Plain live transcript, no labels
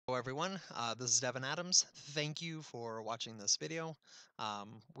Hello everyone, this is Devin Adams. Thank you for watching this video.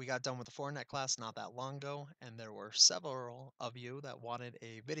 We got done with the Fortinet class not that long ago, and there were several of you that wanted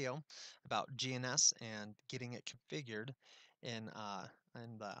a video about GNS and getting it configured in,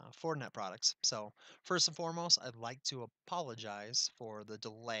 in the Fortinet products. So first and foremost, I'd like to apologize for the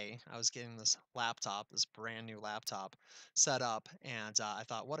delay. I was getting this laptop, this brand new laptop, set up, and I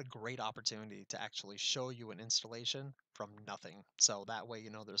thought, what a great opportunity to actually show you an installation from nothing. So that way,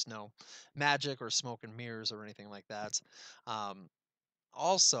 there's no magic or smoke and mirrors or anything like that. Um,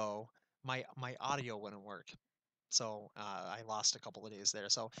 Also, my audio wouldn't work. So I lost a couple of days there.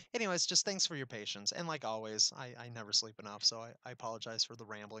 So, anyways, just thanks for your patience. And like always, I never sleep enough, so I apologize for the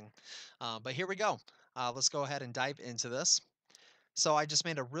rambling. But here we go. Let's go ahead and dive into this. So I just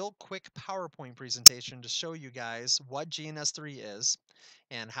made a real quick PowerPoint presentation to show you guys what GNS3 is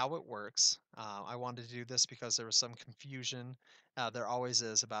and how it works. I wanted to do this because there was some confusion. There always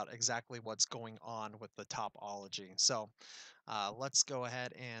is about exactly what's going on with the topology. So let's go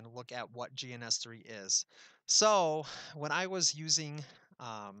ahead and look at what GNS3 is. So when I was using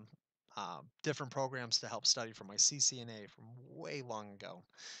um, different programs to help study for my CCNA from way long ago,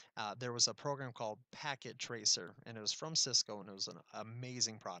 there was a program called Packet Tracer, and it was from Cisco, and it was an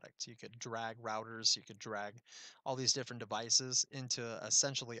amazing product. You could drag routers, you could drag all these different devices into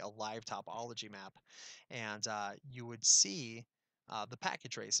essentially a live topology map, and you would see the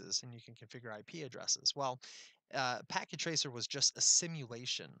packet traces, and you can configure IP addresses. Well, Packet Tracer was just a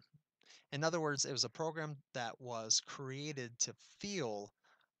simulation. In other words, it was a program that was created to feel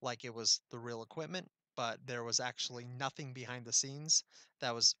like it was the real equipment, but there was actually nothing behind the scenes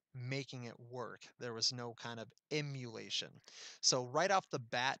that was making it work. There was no kind of emulation. So right off the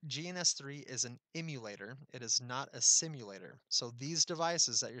bat, GNS3 is an emulator. It is not a simulator. So these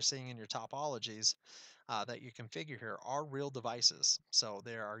devices that you're seeing in your topologies that you configure here are real devices. So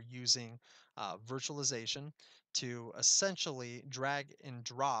they are using virtualization to essentially drag and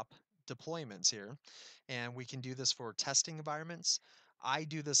drop deployments here. And we can do this for testing environments. I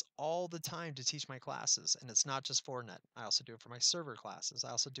do this all the time to teach my classes, and it's not just Fortinet. I also do it for my server classes. I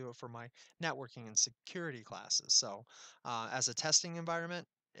also do it for my networking and security classes. So as a testing environment,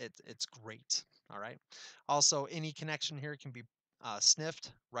 it's great. All right. Also, any connection here can be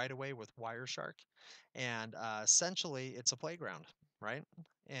sniffed right away with Wireshark. And essentially, it's a playground, right?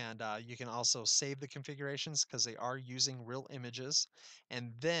 And you can also save the configurations because they are using real images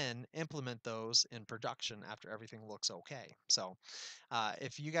and then implement those in production after everything looks okay. So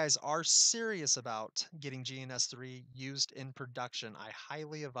if you guys are serious about getting GNS3 used in production, I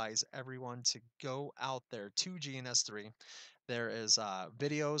highly advise everyone to go out there to GNS3. There is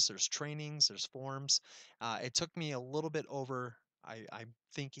videos, there's trainings, there's forums. It took me a little bit over, I'm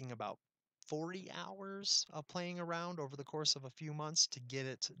thinking about 40 hours of playing around over the course of a few months to get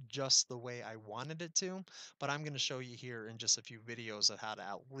it just the way I wanted it to. But I'm going to show you here in just a few videos of how to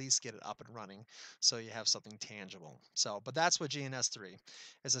at least get it up and running so you have something tangible. So, but that's what GNS3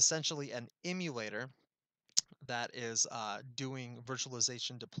 is, essentially an emulator that is doing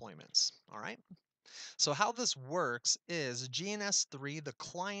virtualization deployments. All right. So how this works is GNS3, the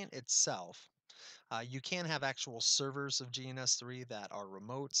client itself, you can have actual servers of GNS3 that are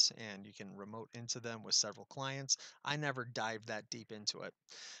remote, and you can remote into them with several clients. I never dived that deep into it,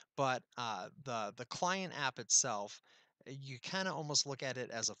 but the client app itself, you kind of almost look at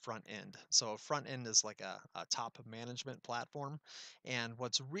it as a front end. So a front end is like a top management platform, and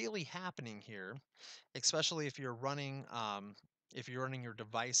what's really happening here, especially if you're running your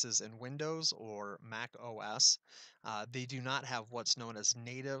devices in Windows or Mac OS, they do not have what's known as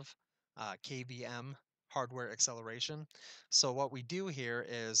native KVM hardware acceleration. So what we do here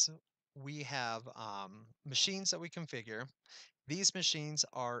is we have machines that we configure. These machines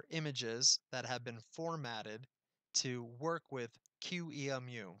are images that have been formatted to work with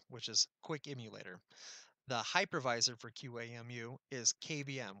QEMU, which is Quick Emulator. The hypervisor for QEMU is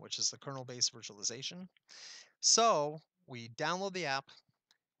KVM, which is the kernel-based virtualization. So we download the app,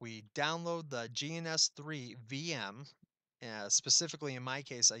 we download the GNS3 VM. Specifically, in my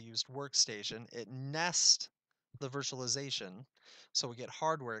case, I used Workstation. It nests the virtualization, so we get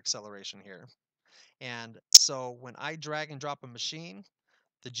hardware acceleration here. And so when I drag and drop a machine,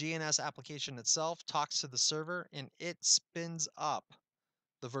 the GNS application itself talks to the server and it spins up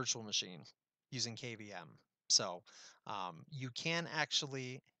the virtual machine using KVM. So you can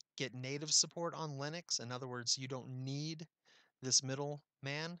actually get native support on Linux. In other words, you don't need this middle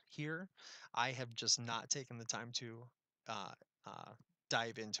man here. I have just not taken the time to uh, uh,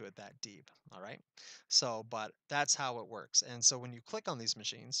 dive into it that deep. All right. So, but that's how it works. And so when you click on these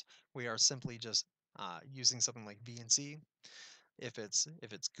machines, we are simply just using something like VNC. if it's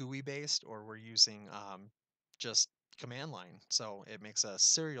GUI based, or we're using just command line. So it makes a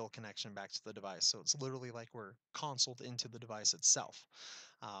serial connection back to the device. So it's literally like we're consoled into the device itself.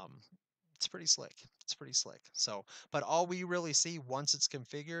 Um, it's pretty slick. It's pretty slick. So, but all we really see once it's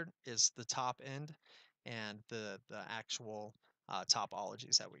configured is the top end and the actual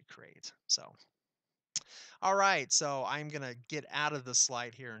topologies that we create. So all right, so I'm going to get out of the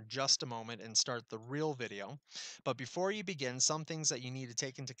slide here in just a moment and start the real video. But before you begin, some things that you need to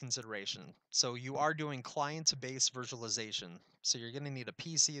take into consideration. So you are doing client-based virtualization. So you're going to need a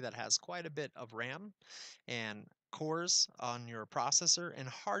PC that has quite a bit of RAM and cores on your processor and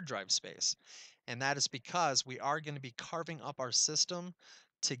hard drive space. And that is because we are going to be carving up our system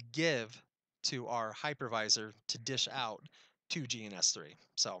to give to our hypervisor to dish out to GNS3.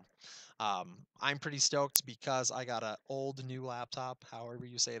 So I'm pretty stoked because I got an old new laptop, however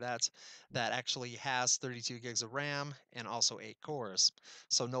you say that actually has 32 gigs of RAM and also 8 cores.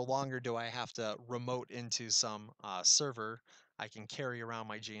 So no longer do I have to remote into some server. I can carry around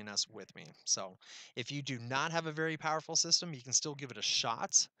my GNS with me. So if you do not have a very powerful system, you can still give it a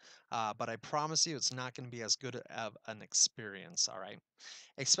shot. But I promise you, it's not going to be as good of an experience. All right.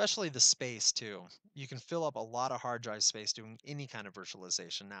 Especially the space too. You can fill up a lot of hard drive space doing any kind of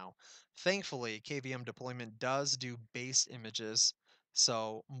virtualization now. Thankfully, KVM deployment does do based images,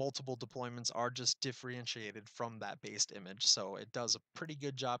 so multiple deployments are just differentiated from that based image. So it does a pretty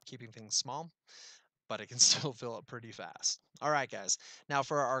good job keeping things small, but it can still fill up pretty fast. All right, guys. Now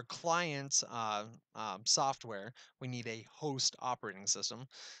for our client software, we need a host operating system.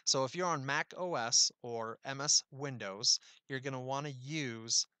 So if you're on Mac OS or MS Windows, you're going to want to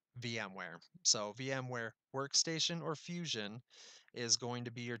use VMware. So VMware Workstation or Fusion is going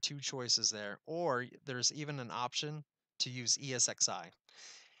to be your two choices there, or there's even an option to use ESXi.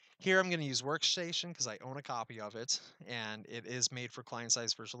 Here I'm going to use Workstation because I own a copy of it, and it is made for client-side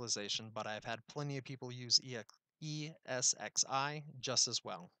virtualization, but I've had plenty of people use ESXi just as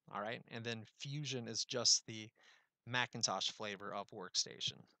well, all right? And then Fusion is just the Macintosh flavor of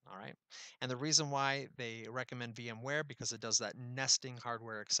Workstation, all right? And the reason why they recommend VMware, because it does that nesting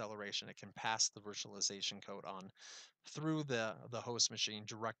hardware acceleration. It can pass the virtualization code on through the host machine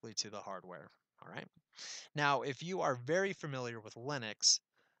directly to the hardware, all right? Now, if you are very familiar with Linux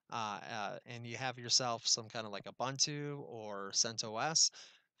and you have yourself some kind of like Ubuntu or CentOS,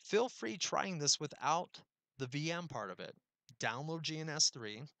 feel free trying this without the VM part of it. Download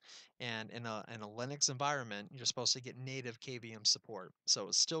GNS3, and in a Linux environment, you're supposed to get native KVM support. So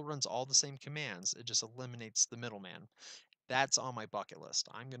it still runs all the same commands, it just eliminates the middleman. That's on my bucket list.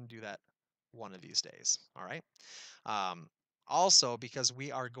 I'm going to do that one of these days. All right. Um, Also, because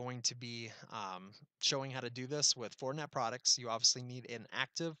we are going to be showing how to do this with Fortinet products, you obviously need an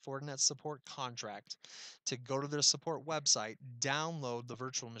active Fortinet support contract to go to their support website, download the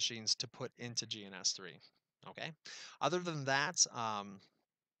virtual machines to put into GNS3. Okay. Other than that,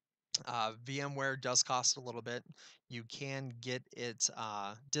 VMware does cost a little bit. You can get it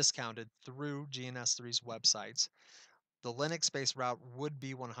discounted through GNS3's websites. The Linux-based route would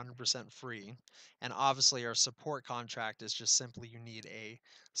be 100% free, and obviously our support contract is just simply you need a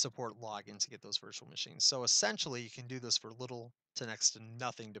support login to get those virtual machines. So essentially, you can do this for little to next to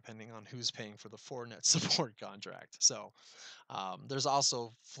nothing, depending on who's paying for the Fortinet support contract. So there's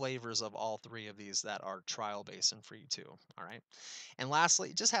also flavors of all three of these that are trial-based and free too. All right. And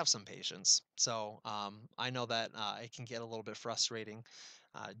lastly, just have some patience. So I know that it can get a little bit frustrating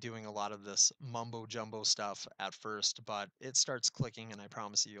doing a lot of this mumbo jumbo stuff at first, but it starts clicking, and I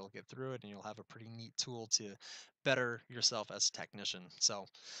promise you'll get through it and you'll have a pretty neat tool to better yourself as a technician. So,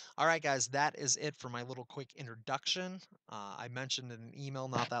 all right, guys, that is it for my little quick introduction. I mentioned in an email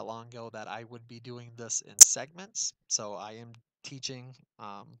not that long ago that I would be doing this in segments. So I am teaching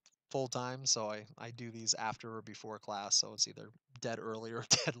full time, so I do these after or before class, so it's either dead early or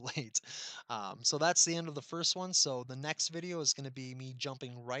dead late. So that's the end of the first one. So the next video is going to be me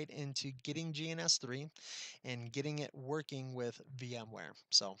jumping right into getting GNS3 and getting it working with VMware.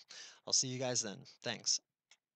 So I'll see you guys then. Thanks.